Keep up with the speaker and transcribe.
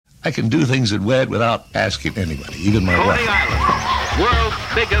I can do things at WED without asking anybody, even my wife. Coney Island, world's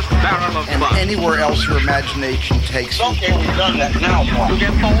biggest barrel of fun. And anywhere else your imagination takes you. Okay, we've done that now. To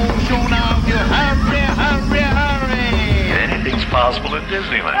get the whole show now, you hurry, hurry, hurry. Anything's possible at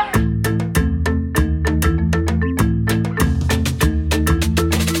Disneyland.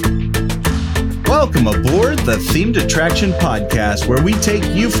 Welcome aboard the Themed Attraction Podcast, where we take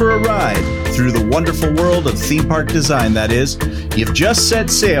you for a ride through the wonderful world of theme park design. That is, you've just set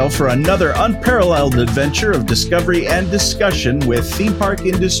sail for another unparalleled adventure of discovery and discussion with theme park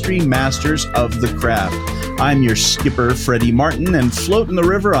industry masters of the craft. I'm your skipper, Freddie Martin, and floating the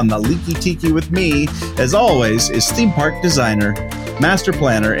river on the Leaky Tiki with me, as always, is theme park designer, master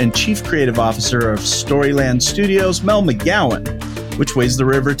planner, and chief creative officer of Storyland Studios, Mel McGowan. Which way's the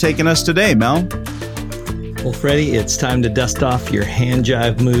river taking us today, Mel? Well, Freddie, it's time to dust off your hand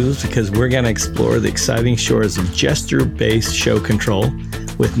jive moves because we're going to explore the exciting shores of gesture-based show control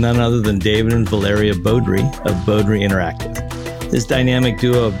with none other than David and Valeria Beaudry of Beaudry Interactive. This dynamic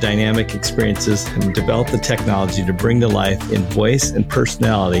duo of dynamic experiences have developed the technology to bring to life in voice and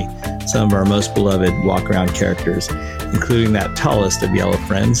personality some of our most beloved walk-around characters, including that tallest of yellow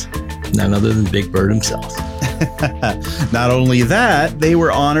friends, none other than Big Bird himself. Not only that, they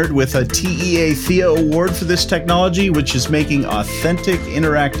were honored with a TEA Thea Award for this technology, which is making authentic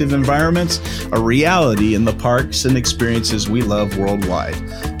interactive environments a reality in the parks and experiences we love worldwide.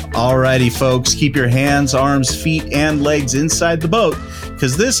 Alrighty, folks, keep your hands, arms, feet, and legs inside the boat,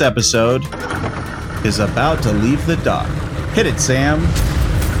 because this episode is about to leave the dock. Hit it, Sam.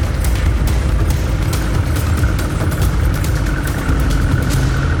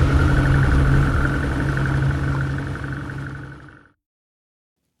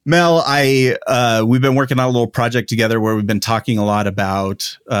 Mel, we've been working on a little project together where we've been talking a lot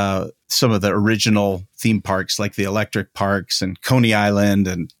about some of the original theme parks, like the electric parks and Coney Island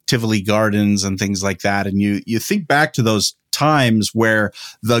and Tivoli Gardens and things like that. And you think back to those times where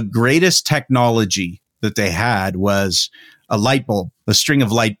the greatest technology that they had was a light bulb, a string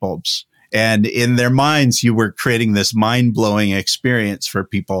of light bulbs. And in their minds, you were creating this mind-blowing experience for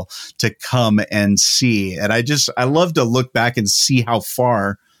people to come and see. And I love to look back and see how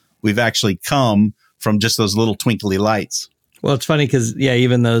far we've actually come from just those little twinkly lights. Well, it's funny because,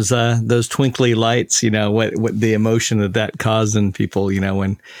 even those twinkly lights, what the emotion that caused in people,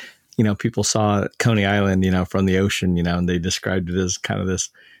 when, people saw Coney Island, from the ocean, and they described it as kind of this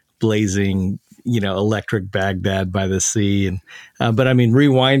blazing, electric Baghdad by the sea. And, but I mean,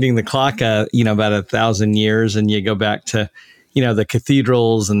 rewinding the clock, about 1,000 years, and you go back to, the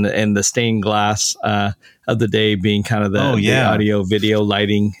cathedrals and the stained glass of the day being kind of the audio video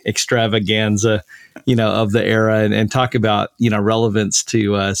lighting extravaganza, of the era, and talk about, relevance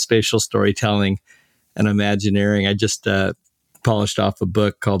to spatial storytelling and Imagineering. I just polished off a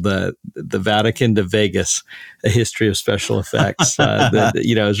book called the Vatican to Vegas, A History of Special Effects. That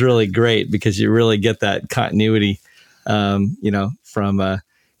is really great because you really get that continuity, from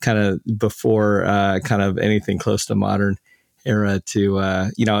kind of before kind of anything close to modern era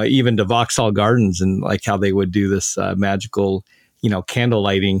to, even to Vauxhall Gardens and like how they would do this magical, candle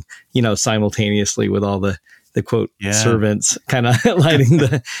lighting, simultaneously with all the quote servants kind of lighting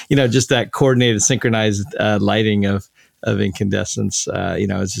the, just that coordinated, synchronized lighting of incandescence,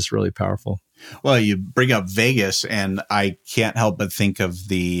 is just really powerful. Well, you bring up Vegas, and I can't help but think of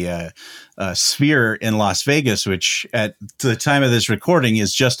the Sphere in Las Vegas, which at the time of this recording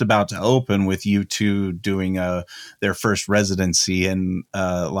is just about to open, with U2 doing their first residency in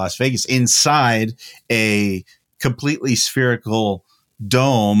Las Vegas inside a completely spherical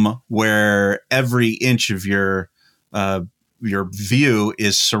dome where every inch of your view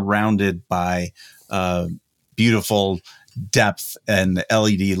is surrounded by beautiful depth and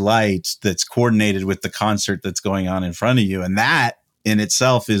LED light that's coordinated with the concert that's going on in front of you. And that in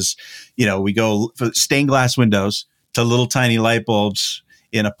itself is, we go from stained glass windows to little tiny light bulbs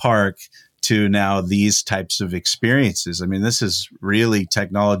in a park to now these types of experiences. I mean, this is really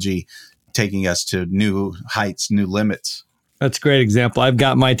technology taking us to new heights, new limits. That's a great example. I've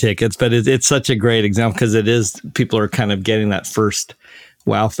got my tickets, but it's such a great example because people are kind of getting that first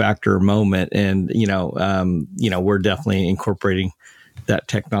wow factor moment. And, we're definitely incorporating that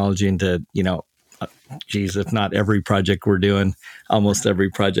technology into, if not every project we're doing, almost every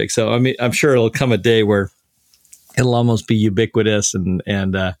project. So, I mean, I'm sure it'll come a day where it'll almost be ubiquitous and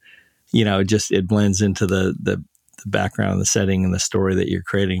it blends into the background, the setting and the story that you're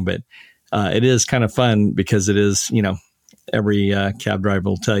creating. But it is kind of fun because it is, every cab driver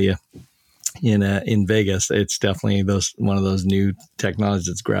will tell you in Vegas, it's definitely one of those new technologies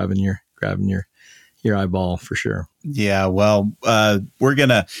that's grabbing your your eyeball for sure. Yeah, well, we're going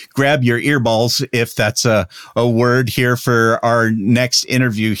to grab your earballs, if that's a word, here for our next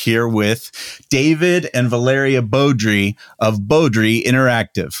interview here with David and Valeria Beaudry of Beaudry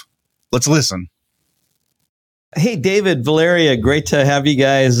Interactive. Let's listen. Hey, David, Valeria, great to have you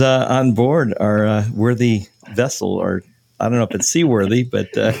guys on board our worthy vessel, or I don't know if it's seaworthy, but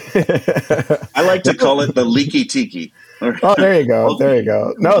I like to call it the leaky tiki. Oh, there you go. There you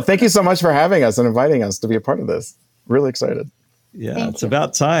go. No, thank you so much for having us and inviting us to be a part of this. Really excited. Yeah, it's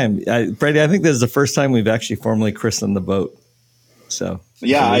about time. Brady, I think this is the first time we've actually formally christened the boat. So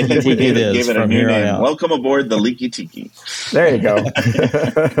yeah, I think we gave it a new name. Welcome aboard the Leaky Tiki. There you go.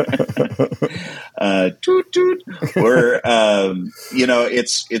 Toot toot. We're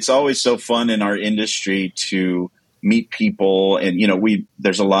it's always so fun in our industry to meet people, and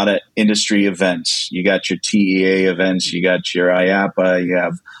there's a lot of industry events. You got your TEA events, you got your IAPA, you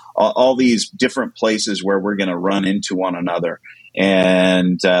have all these different places where we're going to run into one another.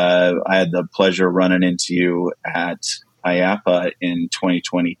 And I had the pleasure of running into you at IAPA in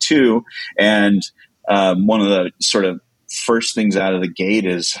 2022. And one of the sort of first things out of the gate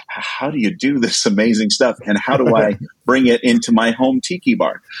is, how do you do this amazing stuff? And how do I bring it into my home tiki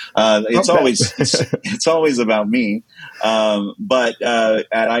bar? It's always about me. But at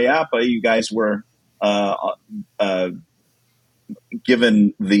IAPA, you guys were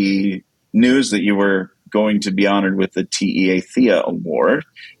given the news that you were going to be honored with the TEA Thea Award.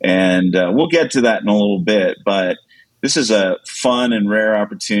 And we'll get to that in a little bit, but this is a fun and rare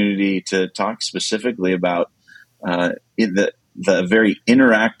opportunity to talk specifically about the very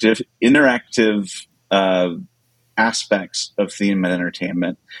interactive aspects of theme and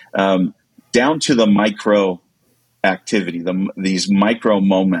entertainment, down to the micro activity, these micro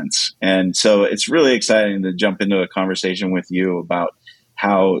moments. And so it's really exciting to jump into a conversation with you about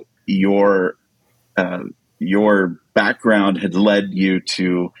how your background had led you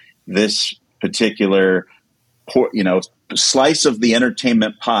to this particular slice of the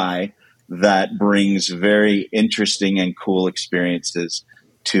entertainment pie that brings very interesting and cool experiences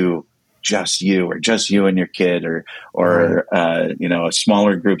to just you and your kid, or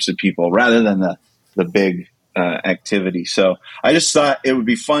smaller groups of people, rather than the big activity. So I just thought it would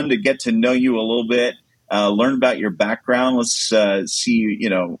be fun to get to know you a little bit, learn about your background. Let's see,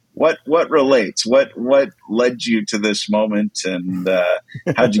 what relates, what led you to this moment, and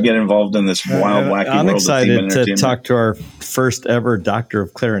how'd you get involved in this wild, wacky I'm world excited of theme entertainment? to talk to our first ever doctor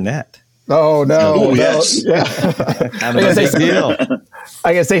of clarinet. Oh, no. Oh, yes. Yeah. Kind of a big deal.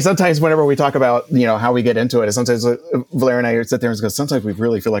 I gotta say, sometimes whenever we talk about, how we get into it, sometimes Valeria and I sit there and go, sometimes we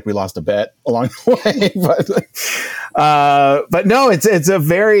really feel like we lost a bet along the way. But no, it's a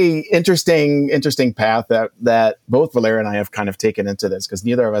very interesting path that both Valeria and I have kind of taken into this, because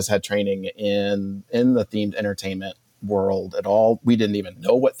neither of us had training in the themed entertainment world at all. We didn't even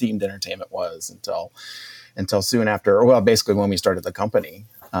know what themed entertainment was until soon after, well, basically when we started the company.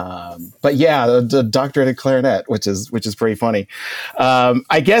 But yeah, the doctorate in clarinet, which is pretty funny.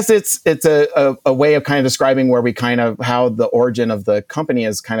 I guess it's a way of kind of describing where we kind of, how the origin of the company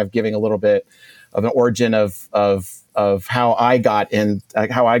is kind of giving a little bit of an origin of how I got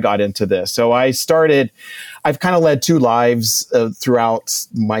into this. So I've kind of led two lives throughout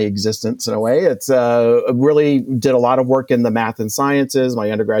my existence in a way. It's really did a lot of work in the math and sciences.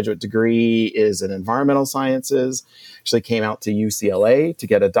 My undergraduate degree is in environmental sciences. Actually came out to UCLA to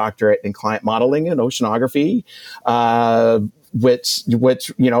get a doctorate in client modeling and oceanography, which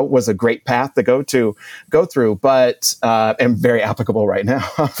was a great path to go through, but and very applicable right now,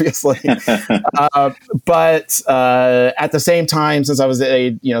 obviously. But at the same time, since I was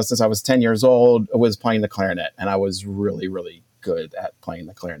 10 years old, I was playing the clarinet, and I was really, really good at playing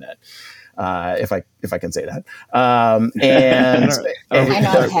the clarinet. If I can say that. Are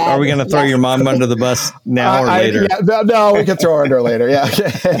we going to throw your mom under the bus now or later? No, we can throw her under later. Yeah,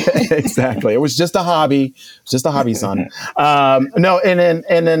 exactly. It was just a hobby. Son.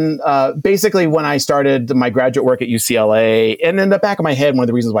 And then basically when I started my graduate work at UCLA, and in the back of my head, one of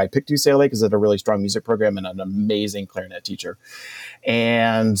the reasons why I picked UCLA, because it had a really strong music program and an amazing clarinet teacher.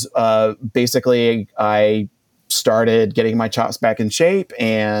 And basically I started getting my chops back in shape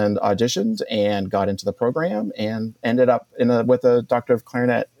and auditioned and got into the program and ended up with a doctorate of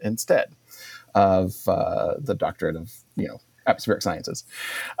clarinet instead of the doctorate of atmospheric sciences.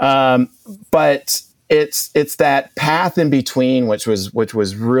 But it's that path in between, which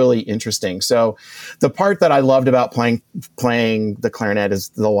was really interesting. So the part that I loved about playing the clarinet is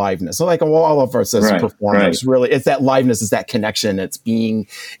the liveness. So like all of us as performers, really, it's that liveness, it's that connection, it's being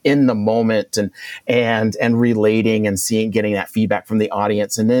in the moment and relating and getting that feedback from the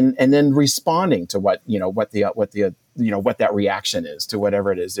audience, and then responding to what that reaction is to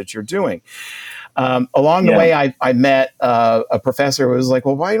whatever it is that you're doing. Along the way, I met a professor who was like,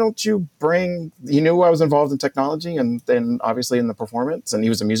 well, why don't you he knew I was involved in technology and then obviously in the performance, and he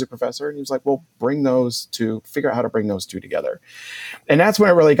was a music professor, and he was like, well, figure out how to bring those two together. And that's when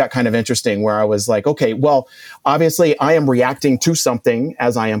it really got kind of interesting, where I was like, okay, well, obviously I am reacting to something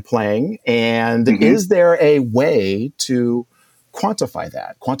as I am playing, and is there a way to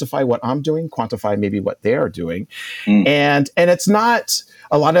quantify what I'm doing, quantify maybe what they are doing. And it's not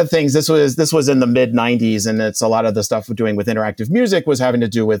a lot of things. This was in the mid 90s. And it's a lot of the stuff we're doing with interactive music was having to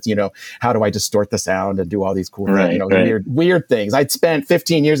do with, how do I distort the sound and do all these cool, weird things. I'd spent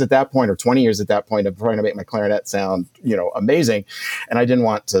 15 years at that point or 20 years at that point of trying to make my clarinet sound, amazing. And I didn't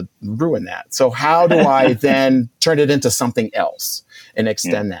want to ruin that. So how do I then turn it into something else and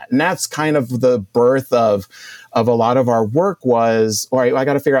extend that? And that's kind of the birth of a lot of our work was, all right, I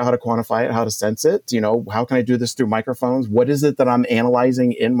got to figure out how to quantify it, how to sense it. How can I do this through microphones? What is it that I'm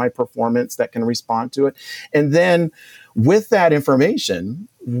analyzing in my performance that can respond to it? And then with that information,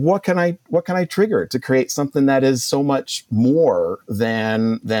 what can I trigger to create something that is so much more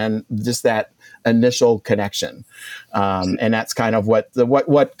than just that initial connection? And that's kind of what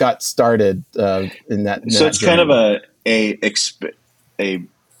got started in that. So it's journey. Kind of a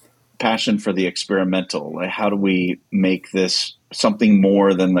passion for the experimental. Like, how do we make this something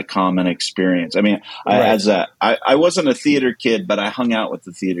more than the common experience? I mean, I wasn't a theater kid, but I hung out with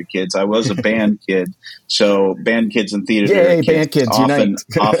the theater kids. I was a band kid, so band kids and theater kids, band kids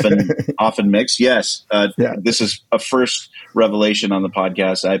often mix. Yes, this is a first revelation on the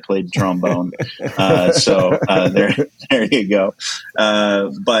podcast. I played trombone, so there you go.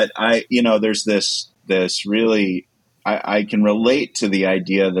 But there's this really. I can relate to the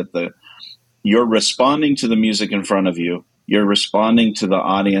idea that you're responding to the music in front of you, you're responding to the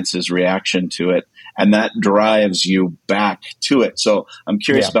audience's reaction to it, and that drives you back to it. So I'm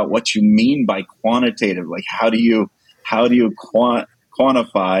curious about what you mean by quantitative. Like, how do you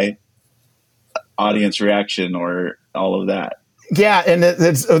quantify audience reaction or all of that? Yeah, and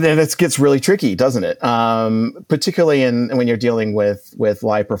it gets really tricky, doesn't it? Particularly when you're dealing with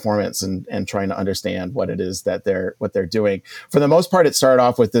live performance and trying to understand what it is that they're doing. For the most part, it started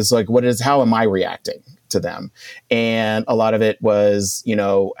off with this, like, how am I reacting to them? And a lot of it was,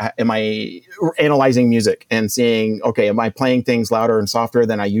 am I analyzing music and seeing, okay, am I playing things louder and softer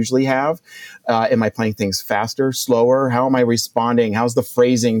than I usually have? Am I playing things faster, slower? How am I responding? How's the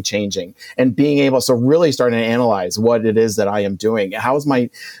phrasing changing? And being able, so really starting to analyze what it is that I am doing. How's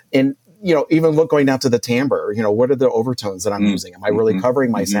even going down to the timbre, what are the overtones that I'm using? Am I really covering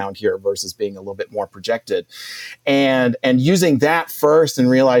my sound here versus being a little bit more projected? And using that first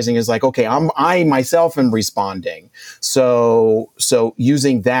and realizing is like, okay, I myself am responding. So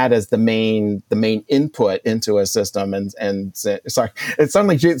using that as the main input into a system and sorry, it's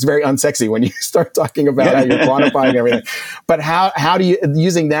very unsexy when you start talking about how you're quantifying everything. But how do you,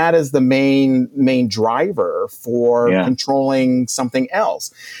 using that as the main driver for controlling something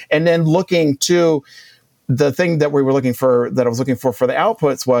else? And then looking to the thing that I was looking for the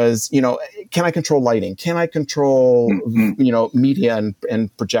outputs was, can I control lighting? Can I control, media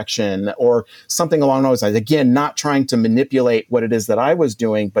and projection or something along those lines? Again, not trying to manipulate what it is that I was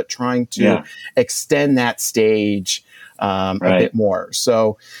doing, but trying to extend that stage a bit more.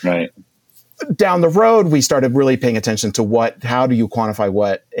 So down the road, we started really paying attention to how do you quantify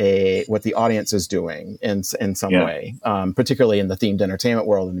what the audience is doing in some way, particularly in the themed entertainment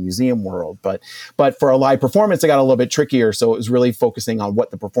world and the museum world. But for a live performance, it got a little bit trickier. So it was really focusing on what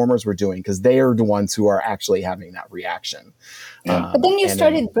the performers were doing because they are the ones who are actually having that reaction. But then you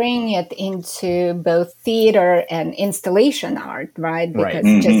started bringing it into both theater and installation art, right? Because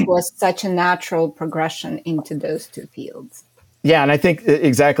it just was such a natural progression into those two fields. Yeah, and I think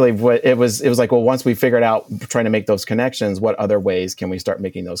exactly what it was like, well, once we figured out trying to make those connections, what other ways can we start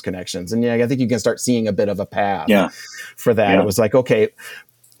making those connections? And I think you can start seeing a bit of a path for that. It was like, okay,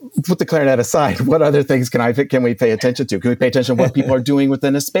 put the clarinet aside, what other things can we pay attention to? Can we pay attention to what people are doing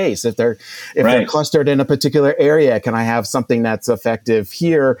within a space? If they're clustered in a particular area, can I have something that's effective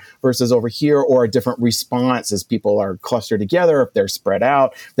here versus over here, or a different response as people are clustered together? If they're spread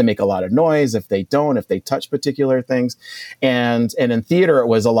out, they make a lot of noise. If they don't, if they touch particular things, and in theater, it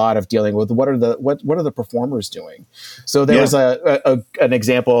was a lot of dealing with what are the performers doing. So there was an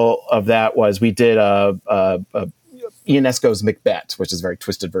example of that was we did a Ionesco's Macbeth, which is a very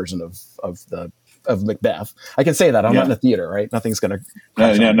twisted version of Macbeth. I can say that. I'm not in a theater, right? Nothing's going to...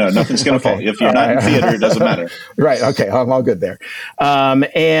 No, nothing's going to fall. If you're not in theater, it doesn't matter. Right. Okay. I'm all good there.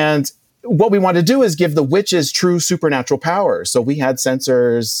 And what we wanted to do is give the witches true supernatural powers. So we had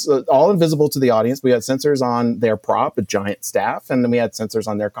sensors, all invisible to the audience. We had sensors on their prop, a giant staff, and then we had sensors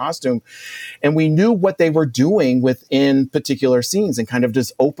on their costume. And we knew what they were doing within particular scenes and kind of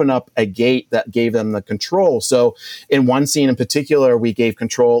just open up a gate that gave them the control. So in one scene in particular, we gave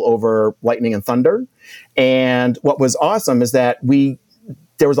control over lightning and thunder. And what was awesome is that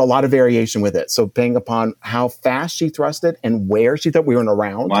there was a lot of variation with it. So depending upon how fast she thrusted and where she thought we were in a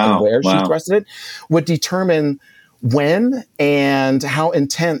round and where she thrusted it would determine when and how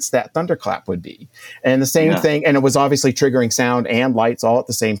intense that thunderclap would be. And the same thing, and it was obviously triggering sound and lights all at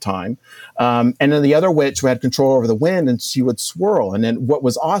the same time. And then the other witch who had control over the wind, and she would swirl. And then what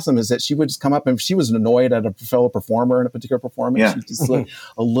was awesome is that she would just come up, and if she was annoyed at a fellow performer in a particular performance, she'd just like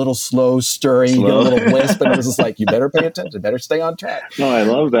a little slow stirring, you get a little wisp, and it was just like, you better pay attention, better stay on track. No, I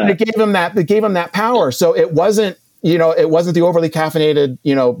love that. And it gave them that power. So it wasn't the overly caffeinated,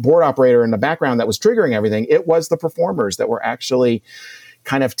 board operator in the background that was triggering everything. It was the performers that were actually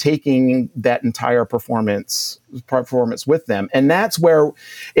kind of taking that entire performance with them. And that's where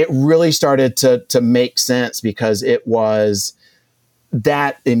it really started to make sense, because it was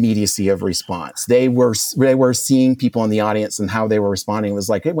that immediacy of response. They were seeing people in the audience and how they were responding. It was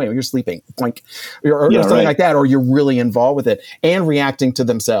like, hey, wait, you're sleeping, blink, or something like that, or you're really involved with it and reacting to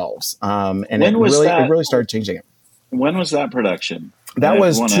themselves. And it really started changing it. When was that production? That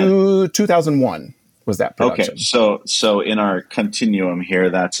was 2001 was that production. Okay, so in our continuum here,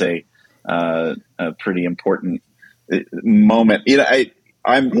 that's a pretty important moment.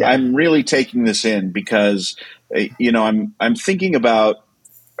 I'm really taking this in because I'm thinking about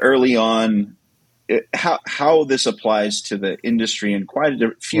early on how this applies to the industry in quite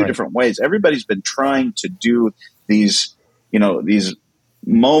a few different ways. Everybody's been trying to do these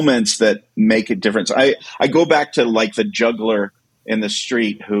moments that make a difference. I go back to like the juggler in the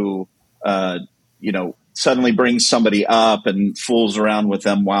street who, suddenly brings somebody up and fools around with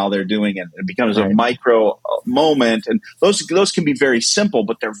them while they're doing it. It becomes a micro moment. And those can be very simple,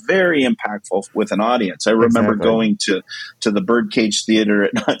 but they're very impactful with an audience. I remember going to the Birdcage Theater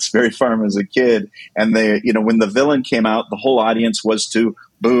at Knott's Berry Farm as a kid. And when the villain came out, the whole audience was to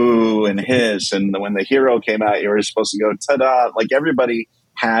boo and hiss. And when the hero came out, you were supposed to go, ta-da. Like everybody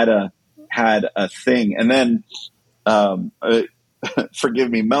had a thing. And then, forgive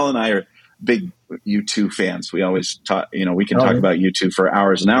me, Mel and I are big U2 fans. We always talk, we can talk about U2 for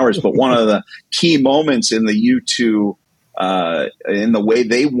hours and hours, but one of the key moments in the U2, in the way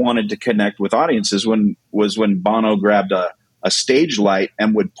they wanted to connect with audiences was when Bono grabbed a stage light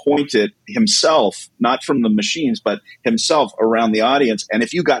and would point it himself, not from the machines, but himself around the audience. And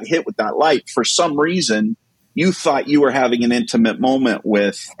if you got hit with that light, for some reason, you thought you were having an intimate moment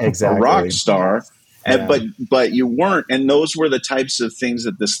with a rock star. Yeah. But you weren't, and those were the types of things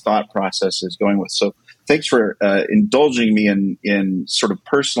that this thought process is going with. So thanks for indulging me in sort of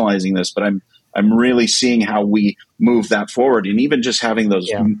personalizing this. But I'm really seeing how we move that forward, and even just having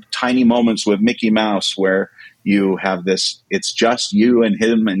those tiny moments with Mickey Mouse where you have this, it's just you and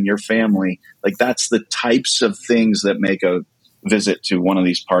him and your family. Like that's the types of things that make a visit to one of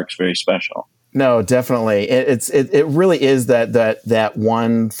these parks very special. No, definitely. It really is that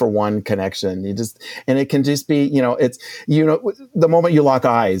one for one connection. And it can just be, the moment you lock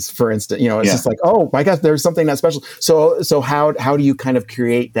eyes, for instance, it's just like, oh my gosh, there's something that's special. So how do you kind of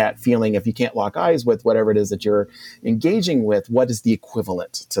create that feeling if you can't lock eyes with whatever it is that you're engaging with? What is the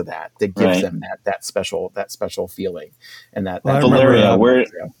equivalent to that gives them that special feeling? And that Valeria,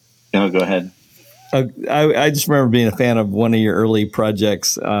 go ahead. I just remember being a fan of one of your early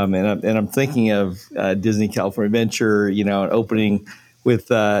projects, and I'm thinking of Disney California Adventure, opening with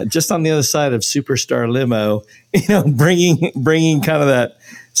just on the other side of Superstar Limo, bringing kind of that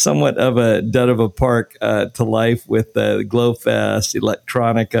somewhat of a dud of a park to life with the Glow Fest,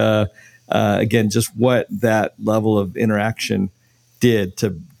 Electronica, again, just what that level of interaction did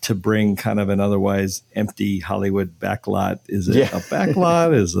to to bring kind of an otherwise empty Hollywood backlot. Is it a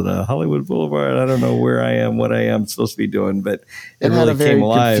backlot? Is it a Hollywood Boulevard? I don't know where I am, what I am supposed to be doing, but it really had a very came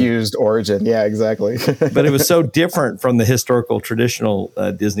alive. Confused origin. Yeah, exactly. But it was so different from the historical traditional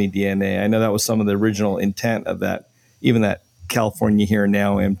Disney DNA. I know that was some of the original intent of that, even that California Here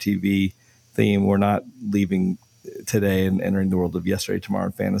Now MTV theme. We're not leaving today and entering the world of yesterday, tomorrow,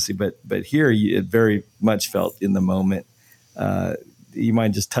 and fantasy. But here it very much felt in the moment. You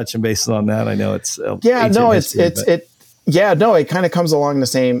mind just touching bases on that? I know it's it kind of comes along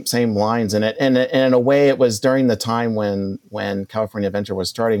the same lines, and in a way it was during the time when California Adventure was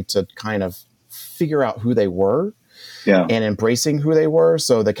starting to kind of figure out who they were. Yeah. And embracing who they were.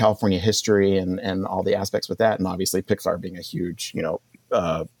 So the California history and all the aspects with that. And obviously Pixar being a huge,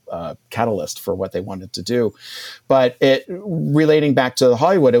 catalyst for what they wanted to do. But it relating back to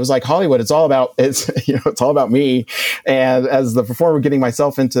Hollywood, it was like Hollywood, it's all about me. And as the performer getting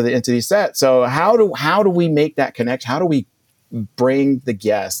myself into these sets. So how do we make that connection? How do we bring the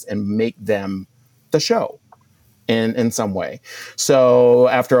guests and make them the show? In some way. So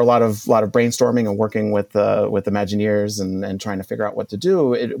after a lot of brainstorming and working with Imagineers and trying to figure out what to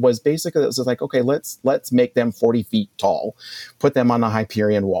do, it was like, okay, let's make them 40 feet tall, put them on the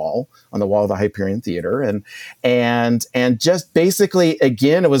Hyperion wall, on the wall of the Hyperion Theater. And just basically,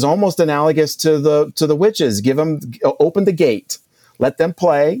 again, it was almost analogous to the witches. Open the gate, let them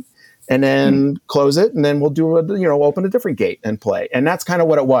play, and then close it, and then we'll do open a different gate and play. And that's kind of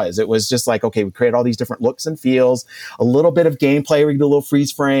what it was. It was just like, okay, we create all these different looks and feels, a little bit of gameplay, we do a little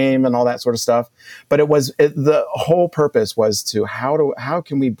freeze frame and all that sort of stuff. But the whole purpose was to how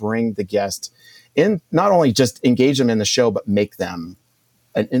can we bring the guest in, not only just engage them in the show, but make them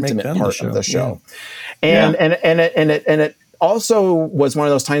an intimate part of the show. Yeah. And it also was one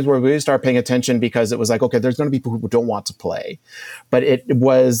of those times where we really started paying attention, because it was like, okay, there's going to be people who don't want to play, but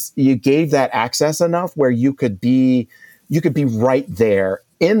you gave that access enough where you could be right there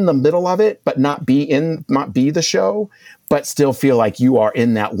in the middle of it, but not be the show, but still feel like you are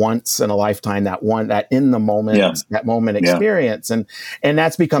in that once in a lifetime, that in the moment, that moment experience. And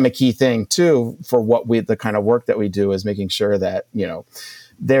that's become a key thing too, for the kind of work that we do, is making sure that,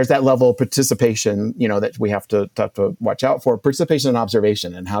 there's that level of participation, that we have to watch out for. Participation and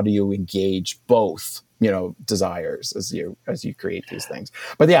observation, and how do you engage both, desires as you create these things.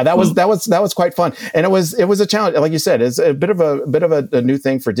 But yeah, that was quite fun, and it was a challenge. Like you said, it's a bit of a new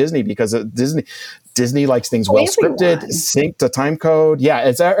thing for Disney, because Disney likes things well scripted, synced to time code. Yeah,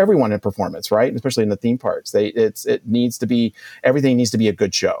 it's everyone in performance, right? Especially in the theme parks, everything needs to be a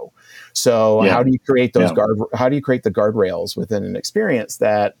good show. So how do you create those how do you create the guardrails within an experience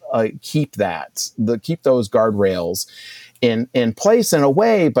that keep those guardrails in place in a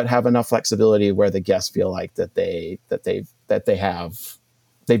way, but have enough flexibility where the guests feel like that they've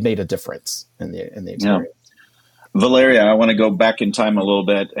made a difference in the experience. Yeah. Valeria, I want to go back in time a little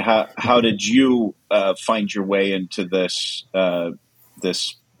bit. How did you find your way into this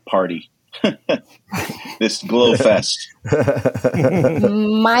party? This Glow Fest?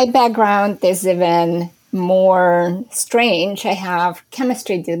 My background is even more strange. I have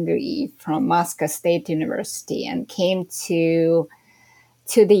chemistry degree from Moscow State University, and came to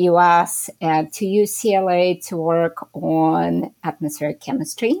the US and to UCLA to work on atmospheric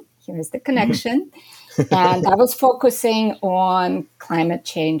chemistry. Here's the connection. And I was focusing on climate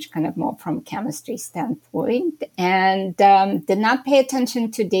change, kind of more from chemistry standpoint, and did not pay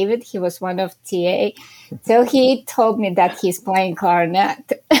attention to David. He was one of TA. So he told me that he's playing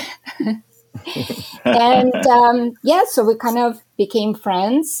clarinet. And so we kind of became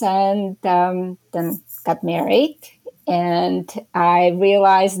friends, and then got married. And I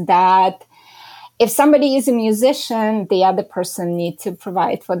realized that if somebody is a musician, the other person needs to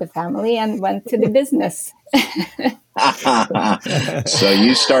provide for the family, and went to the business. So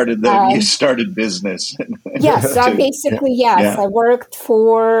you started business. Yes, so basically, I worked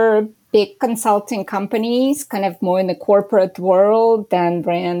for big consulting companies, kind of more in the corporate world, and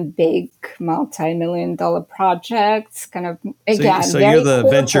ran big multi-million-dollar projects, kind of, again, so you're the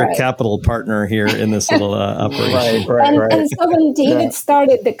venture capital partner here in this little operation. Right. And so when David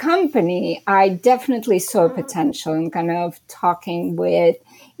started the company, I definitely saw potential, and kind of talking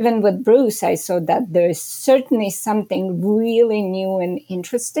even with Bruce, I saw that there's certainly something really new and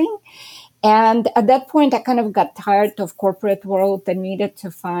interesting. And at that point, I kind of got tired of corporate world and needed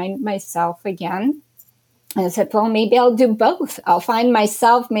to find myself again. And I said, well, maybe I'll do both. I'll find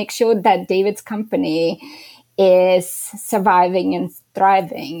myself, make sure that David's company is surviving and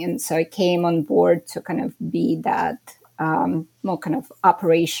thriving. And so I came on board to kind of be that more kind of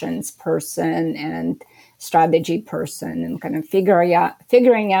operations person, and strategy person and kind of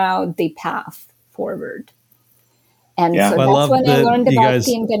figuring out the path forward. And so that's when I learned about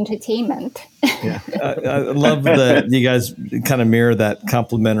themed entertainment. I love that you guys kind of mirror that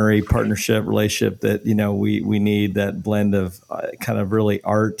complementary partnership relationship that, we need, that blend of kind of really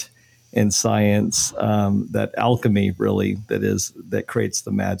art and science, that alchemy really that creates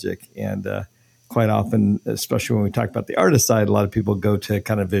the magic. And quite often, especially when we talk about the artist side, a lot of people go to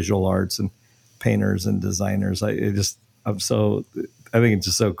kind of visual arts and painters and designers. I think it's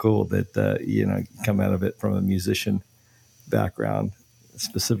just so cool that, you come out of it from a musician background,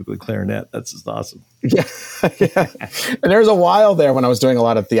 specifically clarinet. That's just awesome. Yeah. And there's a while there when I was doing a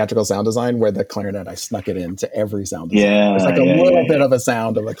lot of theatrical sound design where the clarinet, I snuck it into every sound design. Yeah. There's like a little bit of a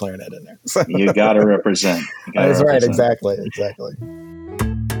sound of a clarinet in there. You got to represent. That's right. Exactly.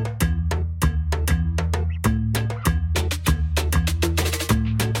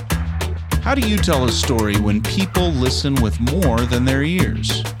 How do you tell a story when people listen with more than their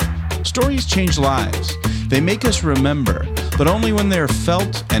ears? Stories change lives. They make us remember, but only when they are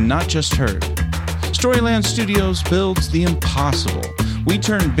felt and not just heard. Storyland Studios builds the impossible. We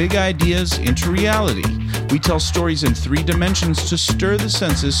turn big ideas into reality. We tell stories in 3 dimensions to stir the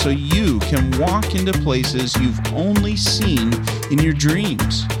senses so you can walk into places you've only seen in your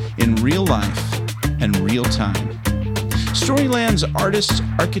dreams, in real life and real time. Storyland's artists,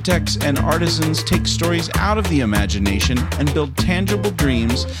 architects, and artisans take stories out of the imagination and build tangible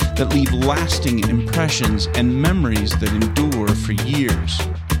dreams that leave lasting impressions and memories that endure for years.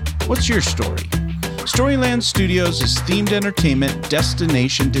 What's your story? Storyland Studios is themed entertainment,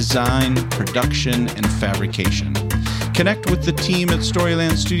 destination design, production, and fabrication. Connect with the team at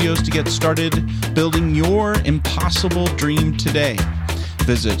Storyland Studios to get started building your impossible dream today.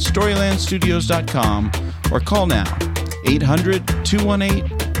 Visit StorylandStudios.com or call now.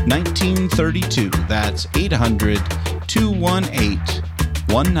 800-218-1932. That's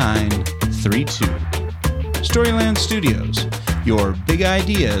 800-218-1932. Storyland Studios, your big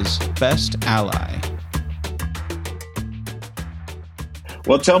ideas' best ally.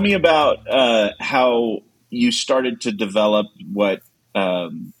 Well, tell me about how you started to develop what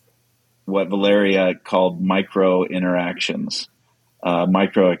Valeria called micro interactions,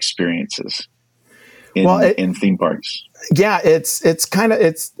 micro experiences in theme parks. Yeah, it's that's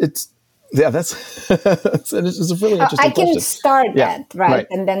it's a really interesting I can question. start that, right?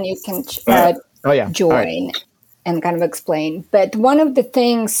 And then you can join and kind of explain. But one of the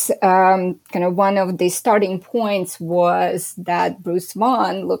things, one of the starting points was that Bruce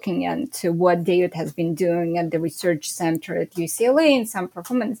Vaughn, looking into what David has been doing at the research center at UCLA in some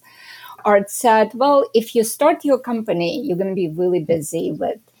performance art, said, well, if you start your company, you're going to be really busy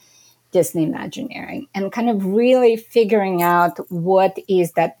with Disney Imagineering and kind of really figuring out what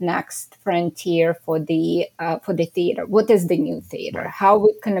is that next frontier for the theater. What is the new theater? How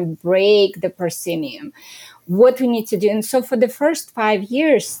we can break the proscenium? What we need to do. And so for the first 5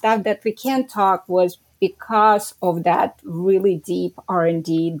 years, stuff that we can't talk was because of that really deep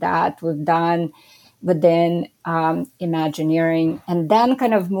R&D that we've done within Imagineering, and then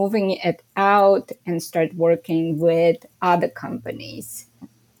kind of moving it out and start working with other companies.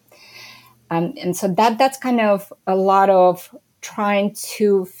 And so that's kind of a lot of trying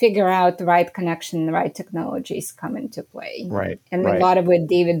to figure out the right connection, the right technologies come into play. Right. And a lot of what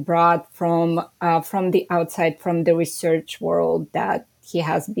David brought from the outside, from the research world that he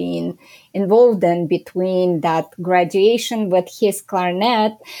has been involved in between that graduation with his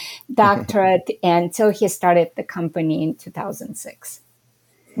clarinet doctorate until he started the company in 2006.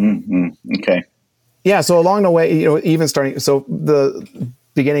 Mm-hmm. Okay. Yeah. So along the way, even starting, so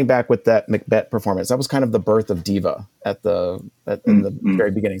beginning back with that Macbeth performance, that was kind of the birth of Diva in the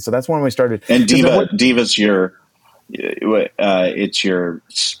very beginning. So that's when we started. And Diva's it's your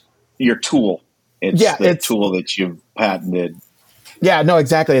tool. It's the tool that you've patented. Yeah, no,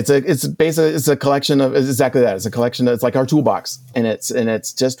 exactly. It's a collection of exactly that. It's a collection. It's like our toolbox, and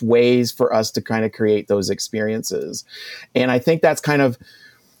it's just ways for us to kind of create those experiences. And I think that's kind of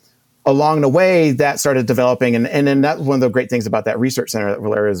along the way that started developing, and then that's one of the great things about that research center that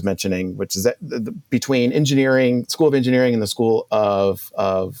Valeria was mentioning, which is that between engineering, School of Engineering, and the School of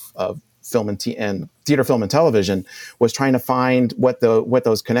Film and Theater, Film, and Television, was trying to find what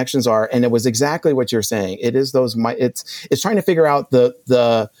those connections are, and it was exactly what you're saying. It is it's trying to figure out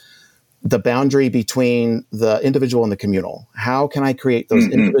the boundary between the individual and the communal. How can I create those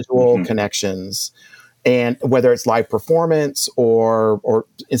individual connections? And whether it's live performance or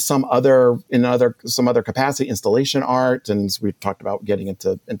in some other capacity, installation art, and we talked about getting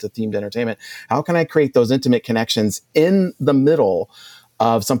into themed entertainment, how can I create those intimate connections in the middle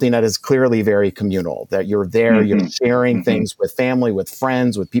of something that is clearly very communal, that you're there, you're sharing things with family, with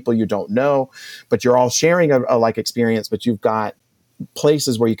friends, with people you don't know, but you're all sharing a like experience, but you've got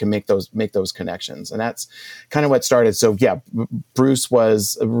places where you can make those connections. And that's kind of what started. So yeah, Bruce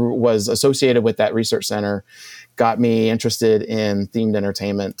was associated with that research center, got me interested in themed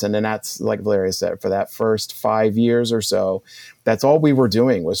entertainment. And then that's, like Valeria said, for that first 5 years or so, that's all we were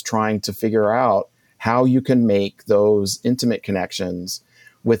doing, was trying to figure out how you can make those intimate connections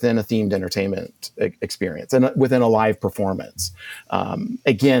within a themed entertainment experience and within a live performance.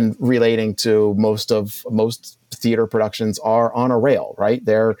 Again, relating to most theater productions are on a rail, right?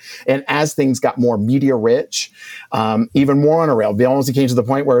 And as things got more media rich, even more on a rail, they almost came to the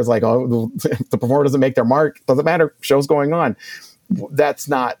point where it's like, oh, if the performer doesn't make their mark, doesn't matter, show's going on. That's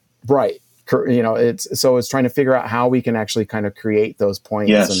not right. It's trying to figure out how we can actually kind of create those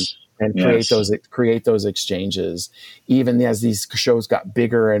points and create those exchanges, even as these shows got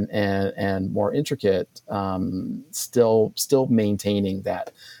bigger and more intricate, still maintaining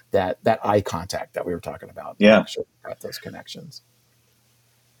that eye contact that we were talking about. Yeah, sure, got those connections.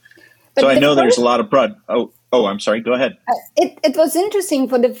 So I know there's a lot of I'm sorry. Go ahead. It was interesting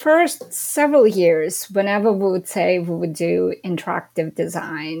for the first several years. Whenever we would say we would do interactive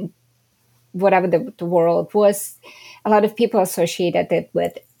design, whatever the world was, a lot of people associated it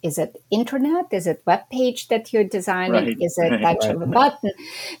with, is it internet? Is it web page that you're designing? Right. Is it touch of a button?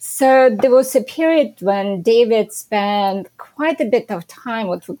 So there was a period when David spent quite a bit of time,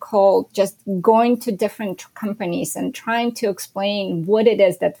 what we call just going to different companies and trying to explain what it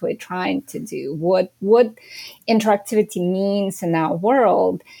is that we're trying to do, what interactivity means in our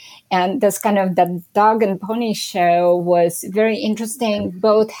world. And this kind of the dog and pony show was very interesting,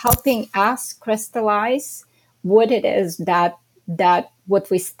 both helping us crystallize what it is that what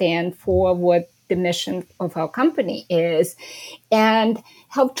we stand for, what the mission of our company is, and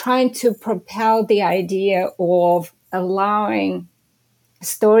help trying to propel the idea of allowing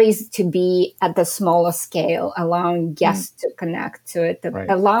stories to be at the smaller scale, allowing guests to connect to it,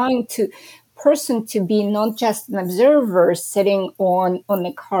 allowing person to be not just an observer sitting on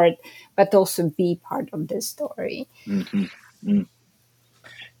the cart, but also be part of the story.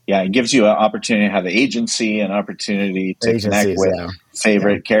 Yeah, it gives you an opportunity to have agency, an opportunity to connect with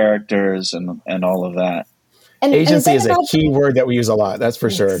favorite characters and all of that. And agency is a key word that we use a lot. That's for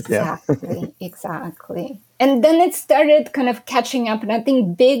sure. Exactly. And then it started kind of catching up. And I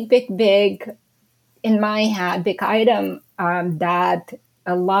think big in my head, big item that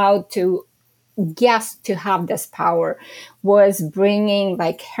allowed to guests to have this power was bringing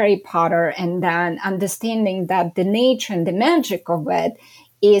like Harry Potter, and then understanding that the nature and the magic of it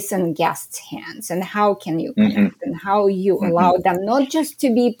is in guests' hands, and how can you connect and how you allow them not just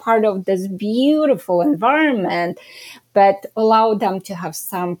to be part of this beautiful environment, but allow them to have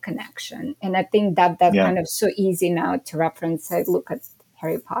some connection. And I think that kind of so easy now to reference. I look at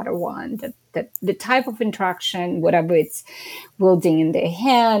Harry Potter one, the type of interaction, whatever it's wielding in their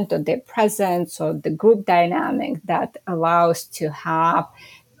hand or their presence or the group dynamic that allows to have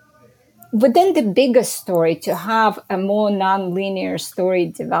within the bigger story, to have a more non-linear story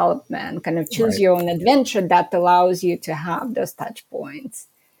development, kind of choose your own adventure that allows you to have those touch points.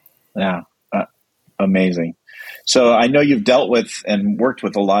 Yeah, amazing. So I know you've dealt with and worked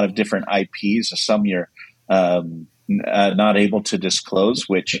with a lot of different IPs. Some you're not able to disclose,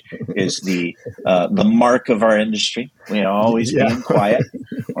 which is the mark of our industry. We are always being quiet.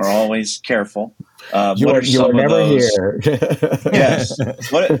 We're always careful. You are never here. Yes.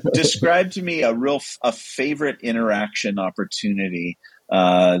 Describe to me a favorite interaction opportunity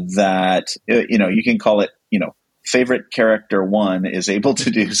that you can call it. Favorite character one is able to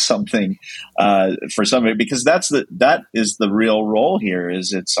do something for somebody, because that is the real role here.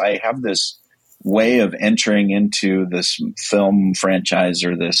 I have this way of entering into this film franchise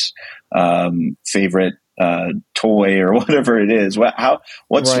or this favorite toy or whatever it is.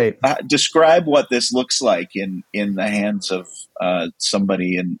 Describe what this looks like in the hands of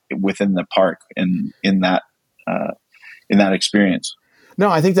somebody within the park in that experience. No,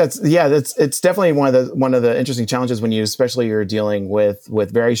 I think it's definitely one of the interesting challenges when especially you're dealing with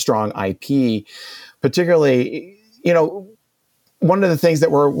very strong IP, particularly, one of the things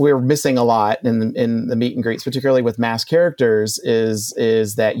that we're missing a lot in the meet and greets, particularly with mass characters,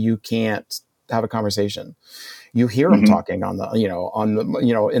 is that you can't have a conversation. You hear them talking in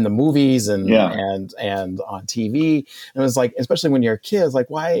the movies and on TV. And it's like, especially when you're a kid, it's like,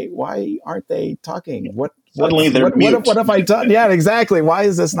 why aren't they talking? What have I done? Yeah, exactly. Why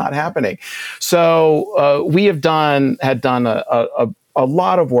is this not happening? So we had done a a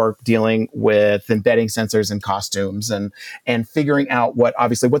lot of work dealing with embedding sensors in costumes and figuring out what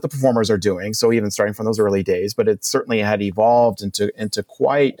the performers are doing. So even starting from those early days, but it certainly had evolved into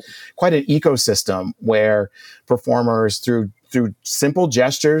quite an ecosystem where performers through simple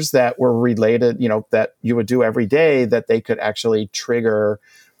gestures that were related, that you would do every day, that they could actually trigger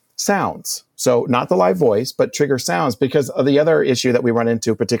sounds. So not the live voice, but trigger sounds, because of the other issue that we run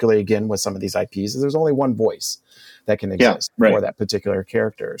into, particularly again with some of these IPs, is there's only one voice that can exist for that particular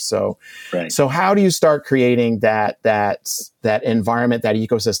character. So, so how do you start creating that environment, that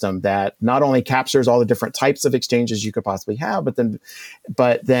ecosystem that not only captures all the different types of exchanges you could possibly have, but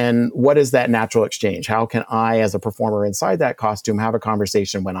then what is that natural exchange? How can I, as a performer inside that costume, have a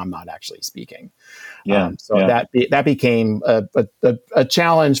conversation when I'm not actually speaking? That became a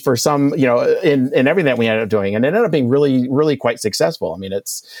challenge for some, in everything that we ended up doing, and it ended up being really, really quite successful. I mean,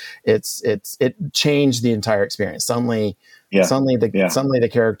 it changed the entire experience. Suddenly the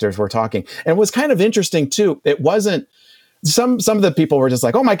characters were talking, and it was kind of interesting too. It wasn't some of the people were just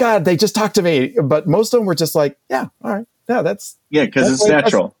like, "Oh my God, they just talked to me," but most of them were just like, "Yeah, all right." Yeah, because it's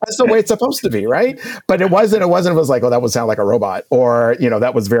natural. That's the way it's supposed to be, right? But it wasn't. It was like, oh, that would sound like a robot, or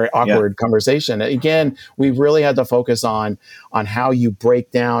that was very awkward conversation. Again, we really had to focus on how you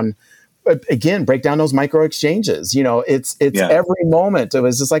break down those micro exchanges. It's every moment. It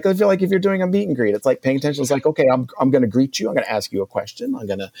was just like, I feel like if you're doing a meet and greet, it's like paying attention. It's like, okay, I'm going to greet you. I'm going to ask you a question. I'm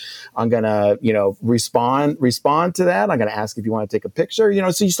going to respond to that. I'm going to ask if you want to take a picture.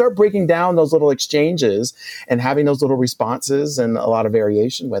 So you start breaking down those little exchanges and having those little responses and a lot of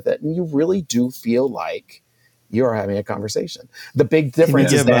variation with it, and you really do feel like you are having a conversation. The big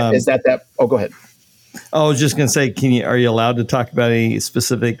difference is that. Oh, go ahead. I was just going to say, are you allowed to talk about any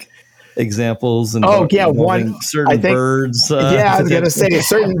specific examples? And certain birds. I was going to say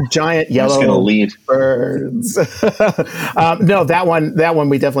certain giant yellow birds. No, that one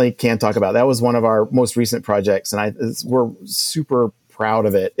we definitely can't talk about. That was one of our most recent projects, and we're super proud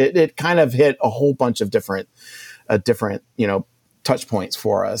of it. It kind of hit a whole bunch of different touch points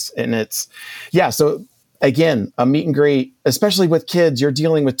for us, and so. Again, a meet and greet, especially with kids, you're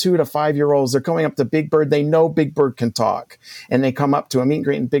dealing with 2 to 5 year olds. They're coming up to Big Bird. They know Big Bird can talk, and they come up to a meet and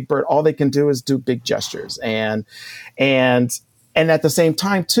greet and Big Bird. All they can do is do big gestures. And at the same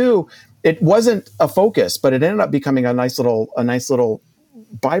time too, it wasn't a focus, but it ended up becoming a nice little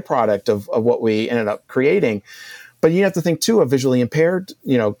byproduct of what we ended up creating. But you have to think too of visually impaired,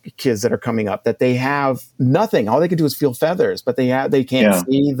 kids that are coming up, that they have nothing. All they can do is feel feathers, but they can't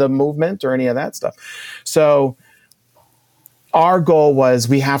see the movement or any of that stuff. So our goal was,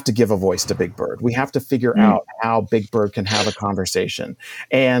 we have to give a voice to Big Bird. We have to figure out how Big Bird can have a conversation.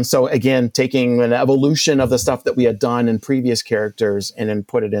 And so again, taking an evolution of the stuff that we had done in previous characters and then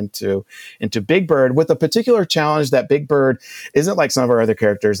put it into Big Bird, with a particular challenge that Big Bird isn't like some of our other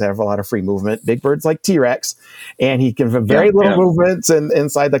characters that have a lot of free movement. Big Bird's like T-Rex, and he can have very little movements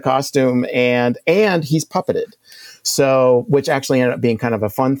inside the costume, and he's puppeted. So, which actually ended up being kind of a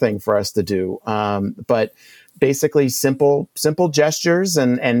fun thing for us to do. But basically simple gestures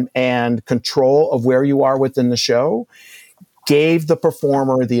and control of where you are within the show gave the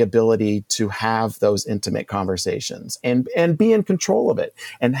performer the ability to have those intimate conversations and be in control of it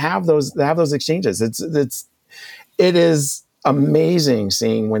and have those exchanges. It is amazing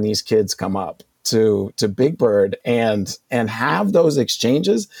seeing when these kids come up to Big Bird and have those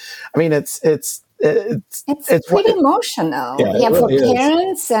exchanges. I mean, it's pretty emotional. Yeah, for really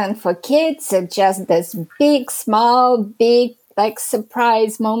parents and for kids, it's just this big like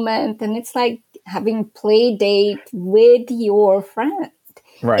surprise moment, and it's like having play date with your friend.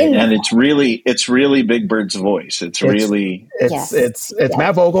 Right. And it's really Big Bird's voice. It's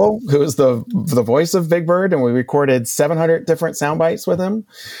Matt Vogel, who is the voice of Big Bird, and we recorded 700 different sound bites with him.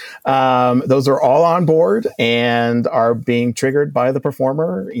 Those are all on board and are being triggered by the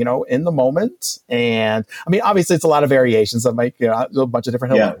performer, in the moment. And I mean, obviously it's a lot of variations of a bunch of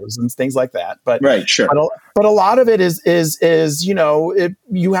different hellos and things like that. But right, sure. But a lot of it is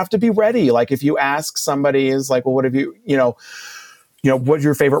you have to be ready. Like if you ask somebody, is like, well, what have you, what's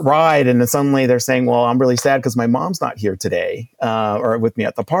your favorite ride? And then suddenly they're saying, well, I'm really sad because my mom's not here today or with me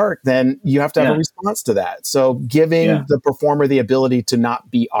at the park. Then you have to have a response to that. So giving the performer the ability to not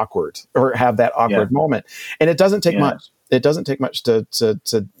be awkward or have that awkward moment. And it doesn't take much. It doesn't take much to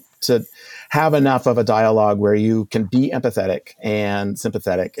have enough of a dialogue where you can be empathetic and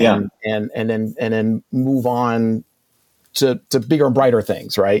sympathetic and then move on to bigger and brighter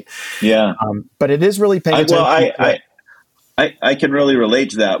things. Right. Yeah. But it is really paying attention. I can really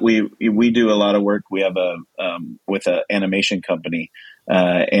relate to that. We do a lot of work. We have with an animation company,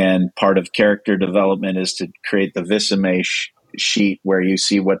 and part of character development is to create the viscemesh sheet where you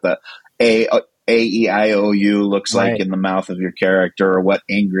see what the A-E-I-O-U looks like Right. in the mouth of your character, or what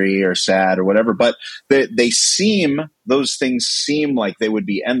angry or sad or whatever. But those things seem like they would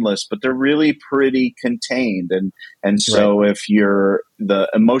be endless, but they're really pretty contained. And so if the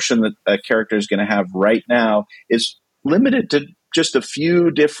emotion that a character is going to have right now is limited to just a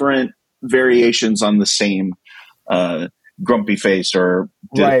few different variations on the same grumpy face or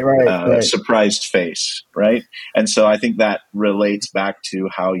surprised face, right? And so I think that relates back to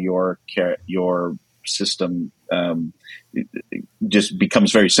how your system just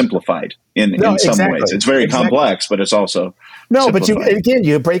becomes very simplified in some ways. It's very complex, but it's also but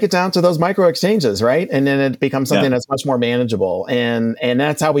you break it down to those micro exchanges, right? And then it becomes something that's much more manageable. And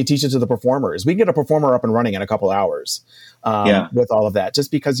that's how we teach it to the performers. We get a performer up and running in a couple hours with all of that.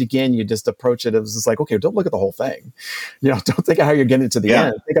 Just because, again, you just approach it as just like, okay, don't look at the whole thing. Don't think of how you're getting to the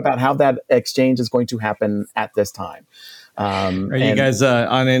end. Think about how that exchange is going to happen at this time. Are you guys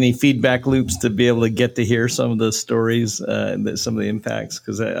on any feedback loops to be able to get to hear some of the stories, some of the impacts?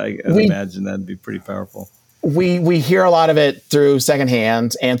 Because I imagine that'd be pretty powerful. We hear a lot of it through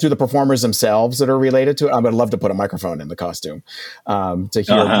secondhand and through the performers themselves that are related to it. I would love to put a microphone in the costume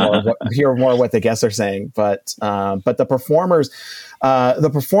to hear more what the guests are saying. But the performers, all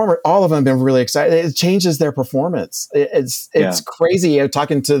of them have been really excited. It changes their performance. It's crazy.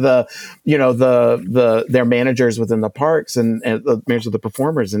 Talking to their managers within the parks and the managers of the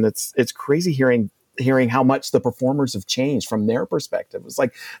performers, and it's crazy hearing how much the performers have changed from their perspective. It's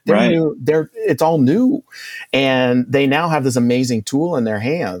like it's all new, and they now have this amazing tool in their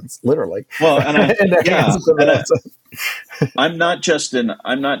hands, literally. Well, I'm not just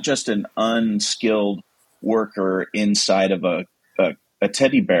an unskilled worker inside of a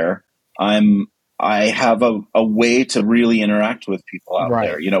teddy bear. I have a way to really interact with people out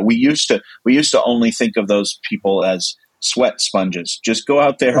there. We used to only think of those people as sweat sponges. Just go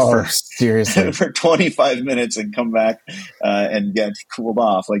out there for 25 minutes and come back and get cooled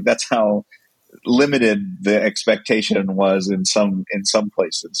off. Like, that's how limited the expectation was in some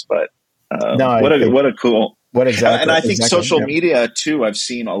places. But what a cool. What exactly? And I think social media too. I've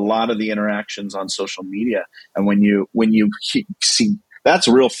seen a lot of the interactions on social media, and when you see, that's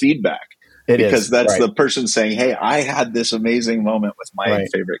real feedback. Because that's the person saying, "Hey, I had this amazing moment with my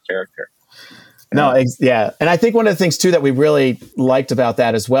favorite character." And I think one of the things too that we really liked about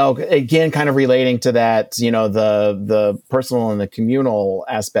that as well, again, kind of relating to that, the personal and the communal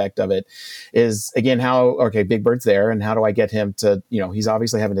aspect of it, is again Big Bird's there, and how do I get him to, he's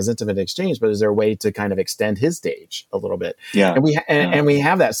obviously having his intimate exchange, but is there a way to kind of extend his stage a little bit? Yeah, and we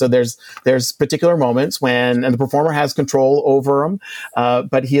have that. So there's particular moments and the performer has control over him,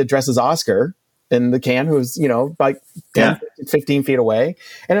 but he addresses Oscar in the can, who's, like 10, 15 feet away,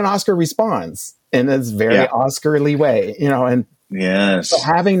 and then Oscar responds in this very Oscar-ly way, and so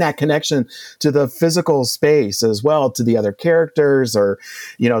having that connection to the physical space as well, to the other characters, or,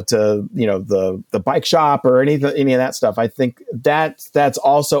 to, the bike shop or any of that stuff. I think that's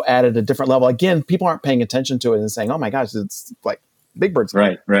also added a different level. Again, people aren't paying attention to it and saying, oh my gosh, it's like Big Bird's.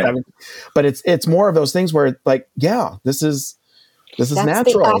 Right. But it's more of those things where, like, this is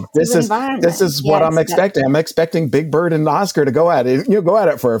natural. This is what I'm expecting. I'm expecting Big Bird and Oscar to go at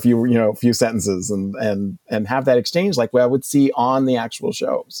it for a few sentences and have that exchange like I would see on the actual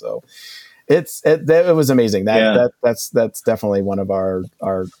show. So it was amazing. That's definitely one of our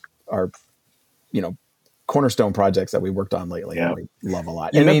cornerstone projects that we worked on lately. Yeah. We love a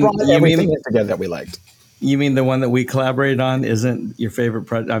lot. And it brought everything together that we liked. You mean the one that we collaborated on isn't your favorite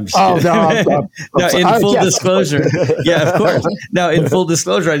project? I'm just kidding. No, in full disclosure. Yeah, of course. No, in full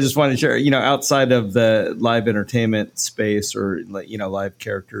disclosure, I just want to share, outside of the live entertainment space or, live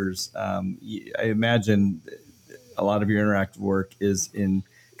characters, I imagine a lot of your interactive work is in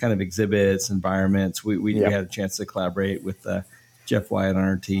kind of exhibits, environments. We had a chance to collaborate with Jeff Wyatt on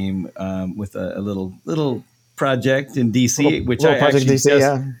our team with a little project in DC, which I actually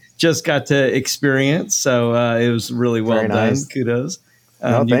just got to experience. So it was really well done. Nice. Kudos.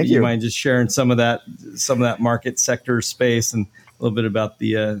 Thank you. You mind just sharing some of that market sector space and a little bit about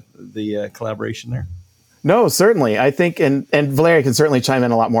the collaboration there? No, certainly. I think, and Valeria can certainly chime in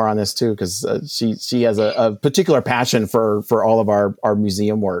a lot more on this too, because she has a particular passion for all of our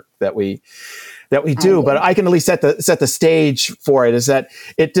museum work that we do, but I can at least set the stage for it. Is that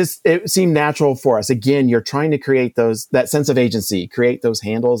it seemed natural for us. Again, you're trying to create that sense of agency, create those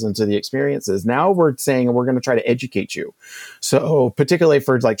handles into the experiences. Now we're saying we're going to try to educate you. So particularly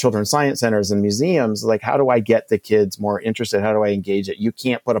for like children's science centers and museums, like how do I get the kids more interested? How do I engage it? You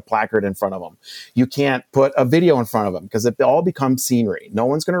can't put a placard in front of them. You can't put a video in front of them because it all becomes scenery. No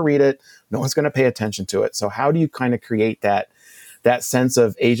one's going to read it. No one's going to pay attention to it. So how do you kind of create that that sense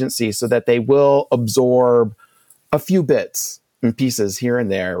of agency, so that they will absorb a few bits and pieces here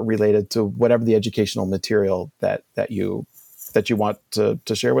and there related to whatever the educational material that you want to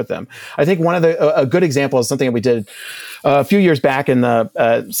share with them. I think one of a good example is something that we did a few years back in the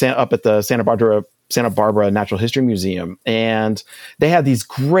up at the Santa Barbara Natural History Museum, and they had these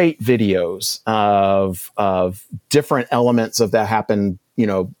great videos of different elements of that happen,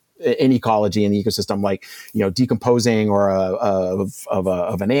 in ecology and the ecosystem, like decomposing or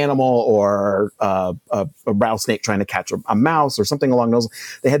of an animal, or a rattlesnake trying to catch a mouse or something along those.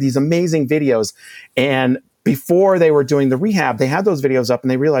 They had these amazing videos, and before they were doing the rehab, they had those videos up and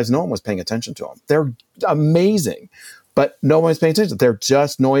they realized no one was paying attention to them. They're amazing, but no one's paying attention. They're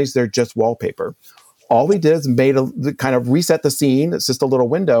just noise. They're just wallpaper. All we did is kind of reset the scene. It's just a little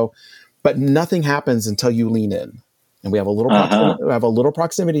window, but nothing happens until you lean in. And we have a little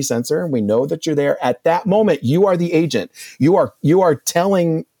proximity sensor, and we know that you're there at that moment. You are the agent. You are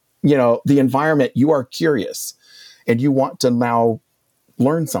telling, the environment you are curious and you want to now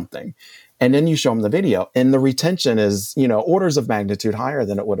learn something. And then you show them the video, and the retention is, orders of magnitude higher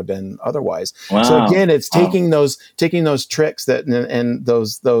than it would have been otherwise. Wow. So again, it's taking those tricks and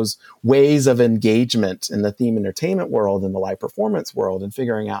those ways of engagement in the theme entertainment world and the live performance world, and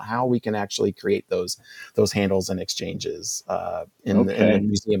figuring out how we can actually create those handles and exchanges in the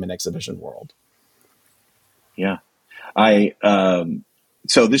museum and exhibition world. Yeah,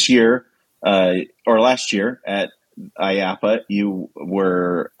 so this year or last year at IAPA, you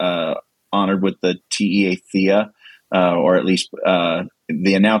were honored with the TEA Thea, or at least the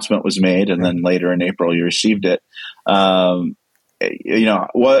announcement was made, and then later in April you received it.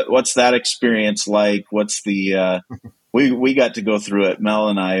 What's that experience like? What's the we got to go through it, Mel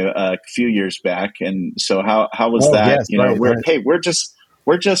and I, a few years back, and so how was that? Yes,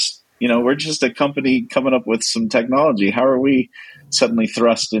 we're just a company coming up with some technology. How are we suddenly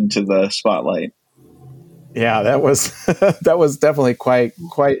thrust into the spotlight? Yeah, that was definitely quite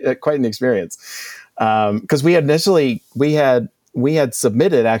an experience, because we had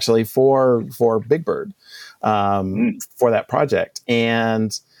submitted actually for Big Bird for that project,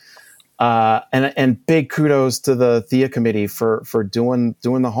 and big kudos to the Thea committee for doing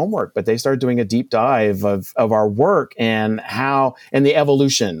the homework. But they started doing a deep dive of our work and the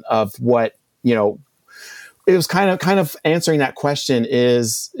evolution of what it was kind of answering that question: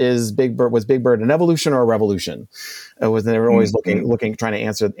 was Big Bird an evolution or a revolution? They were always trying to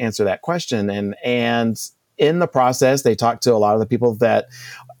answer that question, and in the process, they talked to a lot of the people that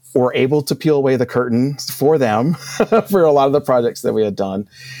were able to peel away the curtain for them for a lot of the projects that we had done.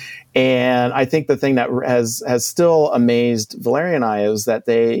 And I think the thing that has still amazed Valeria and I is that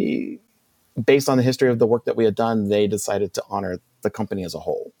they, based on the history of the work that we had done, they decided to honor the company as a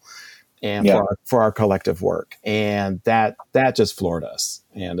whole. And for our collective work, and that just floored us,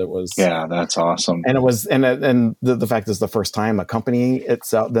 and it was that's awesome. And it was and the fact is the first time a company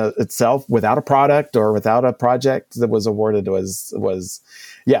itself without a product or without a project that was awarded was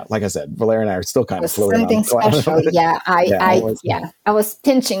like I said, Valeria and I are still kind of floating something special. I was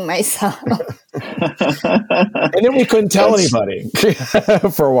pinching myself, and then we couldn't tell anybody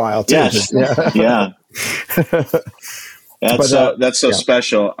for a while too. That's so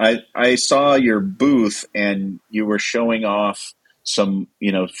special. I saw your booth, and you were showing off some,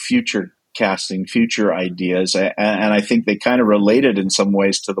 future casting, future ideas. And I think they kind of related in some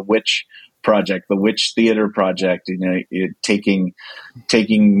ways to the Witch project, the Witch Theater project, taking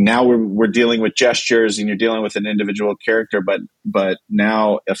now we're dealing with gestures, and you're dealing with an individual character, but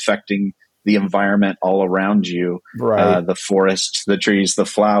now affecting the environment all around you, right? The forests, the trees, the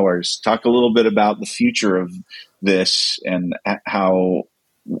flowers. Talk a little bit about the future of this and how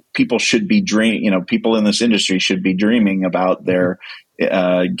people should be people in this industry should be dreaming about their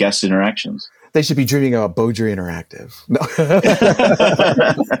guest interactions. They should be dreaming about Beaudry Interactive. No.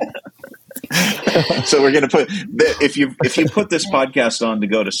 So we're going to put, if you put this podcast on to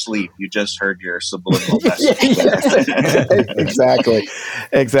go to sleep, you just heard your subliminal message.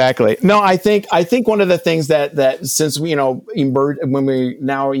 Exactly. No, I think one of the things that since we, when we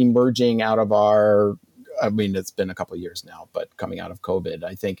now emerging out of our, it's been a couple of years now, but coming out of COVID,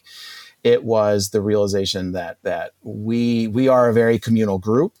 I think it was the realization that we are a very communal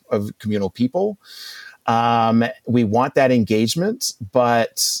group of communal people. We want that engagement,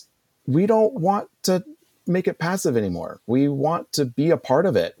 but we don't want to make it passive anymore. We want to be a part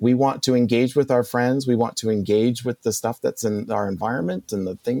of it. We want to engage with our friends. We want to engage with the stuff that's in our environment and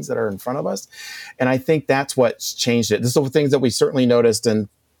the things that are in front of us. And I think that's what's changed it. This are the things that we certainly noticed in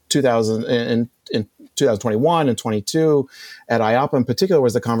 2020 2021 and 22 at IOPA in particular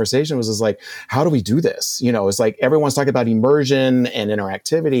was the conversation was like, how do we do this? It's like everyone's talking about immersion and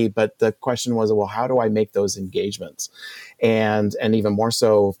interactivity, but the question was, well, how do I make those engagements? And even more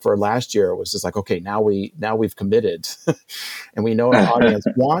so for last year, it was just like, okay, now we've committed and we know our audience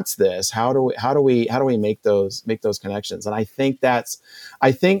wants this. How do we make those connections? And I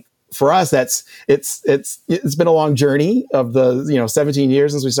think for us, it's been a long journey of the 17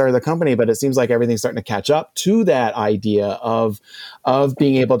 years since we started the company, but it seems like everything's starting to catch up to that idea of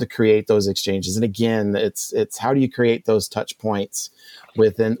being able to create those exchanges. And again, it's how do you create those touch points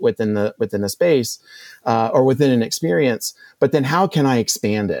within the space or within an experience? But then how can I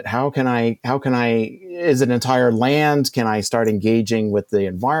expand it? How can I is it entire land? Can I start engaging with the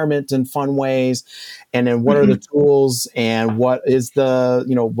environment in fun ways? And then what are the tools and what is it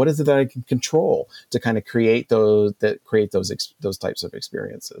that I can control to kind of create those types of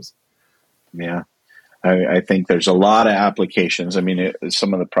experiences? Yeah. I think there's a lot of applications. I mean,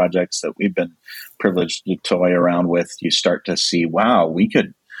 some of the projects that we've been privileged to toy around with, you start to see, wow, we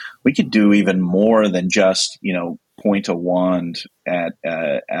could do even more than just, point a wand at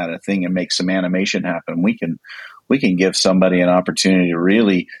a thing and make some animation happen. We can give somebody an opportunity to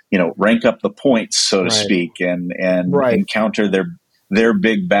really, rank up the points, so to speak, and encounter their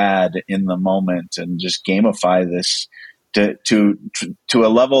big bad in the moment and just gamify this to a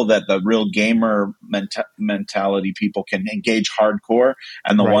level that the real gamer mentality people can engage hardcore,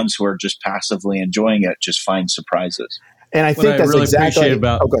 and the ones who are just passively enjoying it just find surprises. And I think that's really exactly appreciate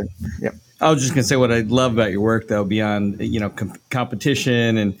about. Okay. Yeah. I was just going to say what I love about your work, though, beyond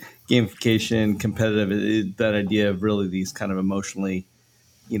competition and gamification, competitive, that idea of really these kind of emotionally,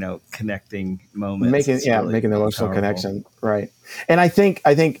 connecting moments, making the emotional connection, right? And I think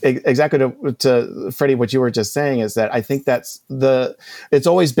exactly to Freddie, what you were just saying is that I think it's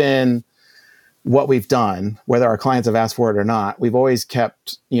always been what we've done, whether our clients have asked for it or not. We've always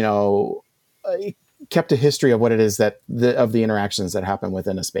kept a history of what it is of the interactions that happen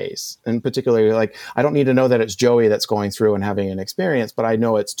within a space. And particularly, like, I don't need to know that it's Joey that's going through and having an experience, but I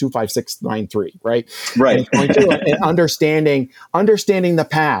know it's 25693, right? Right. And going through and understanding the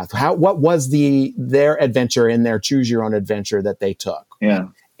path. What was their adventure in their choose your own adventure that they took? Yeah.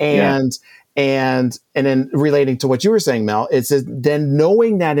 And then relating to what you were saying, Mel, it's then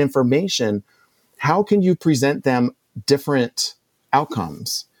knowing that information, how can you present them different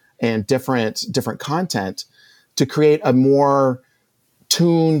outcomes and different content to create a more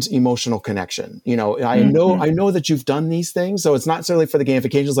tuned emotional connection? I know that you've done these things, so it's not necessarily for the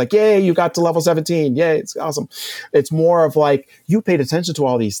gamification. It's like, yay, you got to level 17. Yay, it's awesome. It's more of like, you paid attention to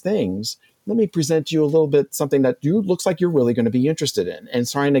all these things. Let me present you a little bit something that looks like you're really going to be interested in, and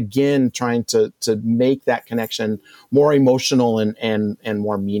trying to make that connection more emotional and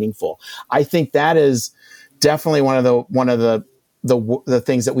more meaningful. I think that is definitely one of the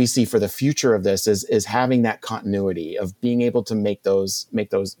things that we see for the future of this is having that continuity of being able to make those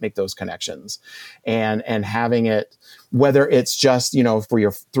connections and having it, whether it's just, for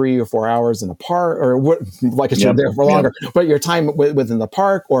your 3 or 4 hours in the park, or like you're there for longer, but your time within the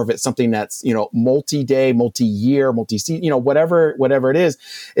park, or if it's something that's, multi-day, multi-year, multi-season, whatever it is,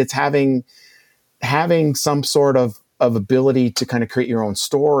 it's having some sort of ability to kind of create your own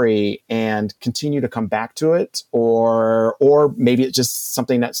story and continue to come back to it, or maybe it's just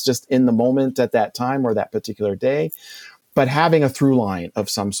something that's just in the moment at that time or that particular day, but having a through line of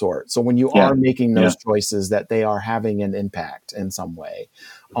some sort. So when you are making those choices, that they are having an impact in some way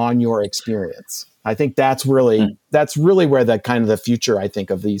on your experience. I think that's really where the kind of the future, I think,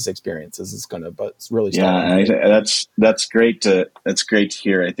 of these experiences is going to, but it's really that's great to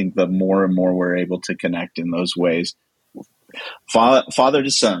hear. I think the more and more we're able to connect in those ways, father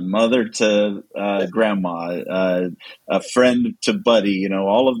to son, mother to grandma, a friend to buddy,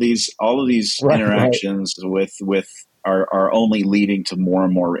 all of these interactions with are only leading to more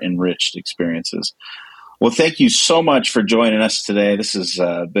and more enriched experiences. Well, thank you so much for joining us today. This has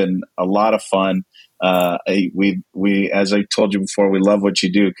been a lot of fun. We, as I told you before, we love what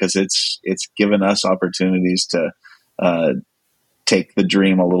you do because it's given us opportunities to take the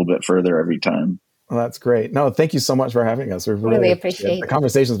dream a little bit further every time. Well, that's great. No, thank you so much for having us. We really appreciate it. The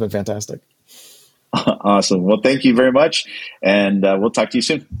conversation's been fantastic. Awesome. Well, thank you very much. And we'll talk to you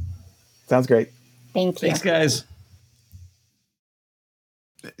soon. Sounds great. Thank you. Thanks, guys.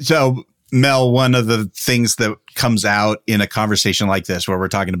 So Mel, one of the things that comes out in a conversation like this, where we're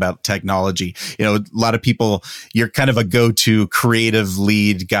talking about technology, a lot of people, you're kind of a go-to creative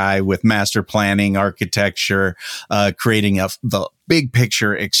lead guy with master planning, architecture, creating the big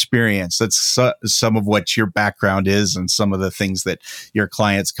picture experience. That's some of what your background is and some of the things that your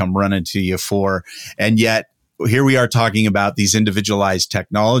clients come running to you for. And yet, here we are talking about these individualized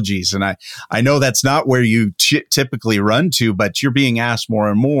technologies. And I know that's not where you typically run to, but you're being asked more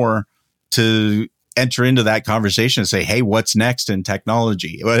and more to enter into that conversation and say, hey, what's next in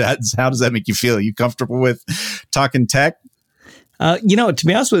technology? How does that make you feel? Are you comfortable with talking tech? To be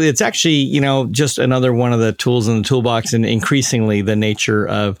honest with you, it's actually, just another one of the tools in the toolbox, and increasingly the nature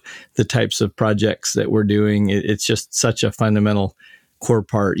of the types of projects that we're doing. It's just such a fundamental core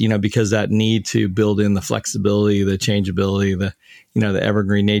part, because that need to build in the flexibility, the changeability, the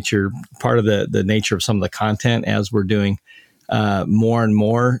evergreen nature, part of the nature of some of the content as we're doing more and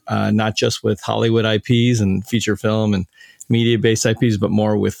more, not just with Hollywood IPs and feature film and media-based IPs, but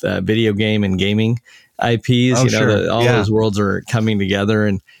more with video game and gaming IPs. Oh, sure. Those worlds are coming together.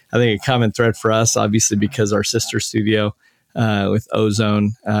 And I think a common thread for us, obviously, because our sister studio with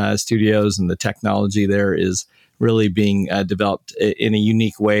Ozone Studios and the technology there is really being developed in a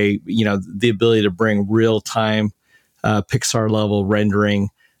unique way. The ability to bring real-time Pixar-level rendering.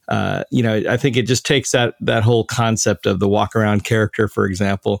 I think it just takes that whole concept of the walk-around character, for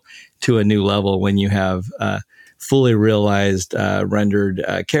example, to a new level when you have fully realized rendered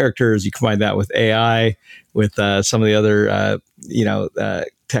characters. You combine that with AI, with some of the other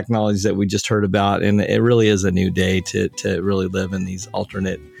technologies that we just heard about, and it really is a new day to really live in these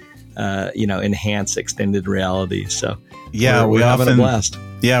alternate, enhanced extended reality. So we're having a blast.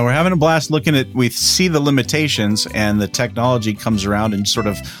 Yeah, we're having a blast we see the limitations, and the technology comes around and sort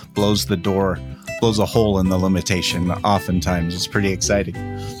of blows a hole in the limitation. Oftentimes, it's pretty exciting.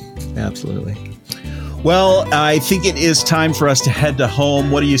 Absolutely. Well, I think it is time for us to head to home.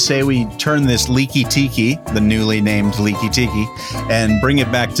 What do you say we turn this Leaky Tiki, the newly named Leaky Tiki, and bring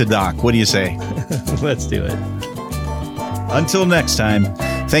it back to Doc? What do you say? Let's do it. Until next time,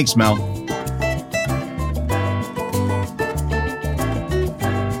 thanks, Mel.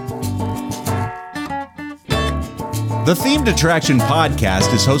 The Themed Attraction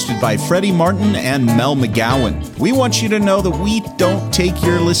podcast is hosted by Freddie Martin and Mel McGowan. We want you to know that we don't take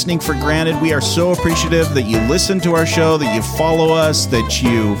your listening for granted. We are so appreciative that you listen to our show, that you follow us, that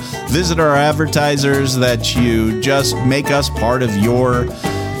you visit our advertisers, that you just make us part of your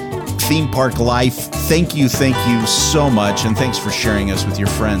theme park life. Thank you so much, and thanks for sharing us with your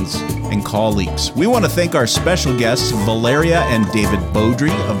friends and colleagues. We want to thank our special guests, Valeria and David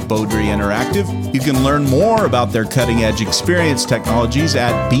Beaudry of Beaudry Interactive. You can learn more about their cutting-edge experience technologies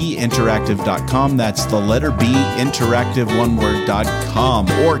at binteractive.com. That's the letter B, interactive, one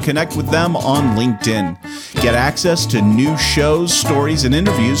word.com, or connect with them on LinkedIn. Get access to new shows, stories, and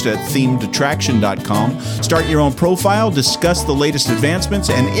interviews at themedattraction.com. Start your own profile, discuss the latest advancements,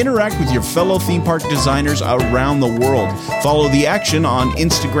 and interact with your fellow theme park designers around the world. Follow the action on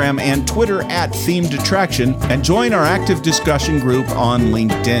Instagram and Twitter at Themed Attraction, and join our active discussion group on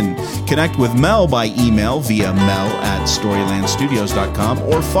LinkedIn. Connect with Mel by email via mel@storylandstudios.com,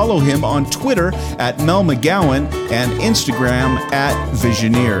 or follow him on Twitter at Mel McGowan and Instagram at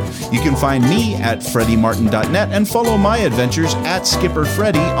Visioneer. You can find me at freddymartin.net and follow my adventures at Skipper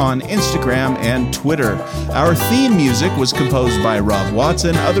Freddy on Instagram and Twitter. Our theme music was composed by Rob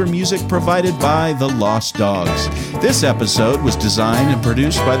Watson, other music provided by The Lost Dogs. This episode was designed and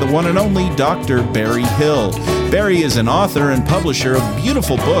produced by the one and only Dr. Barry Hill. Barry is an author and publisher of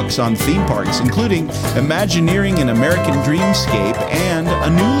beautiful books on theme parks, including Imagineering an American Dreamscape and a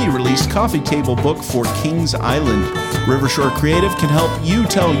newly released coffee table book for Kings Island. Rivershore Creative can help you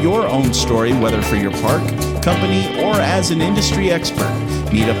tell your own story, whether for your park, company, or as an industry expert.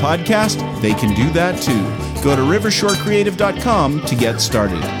 Need a podcast? They can do that too. Go to rivershorecreative.com to get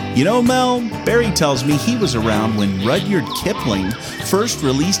started. You know, Mel, Barry tells me he was around when Rudyard Kipling first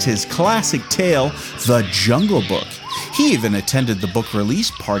released his classic tale, The Jungle Book. He even attended the book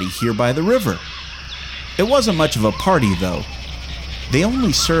release party here by the river. It wasn't much of a party, though. They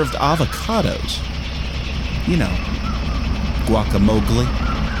only served avocados. You know, guacamole.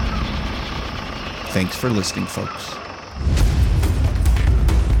 Thanks for listening, folks.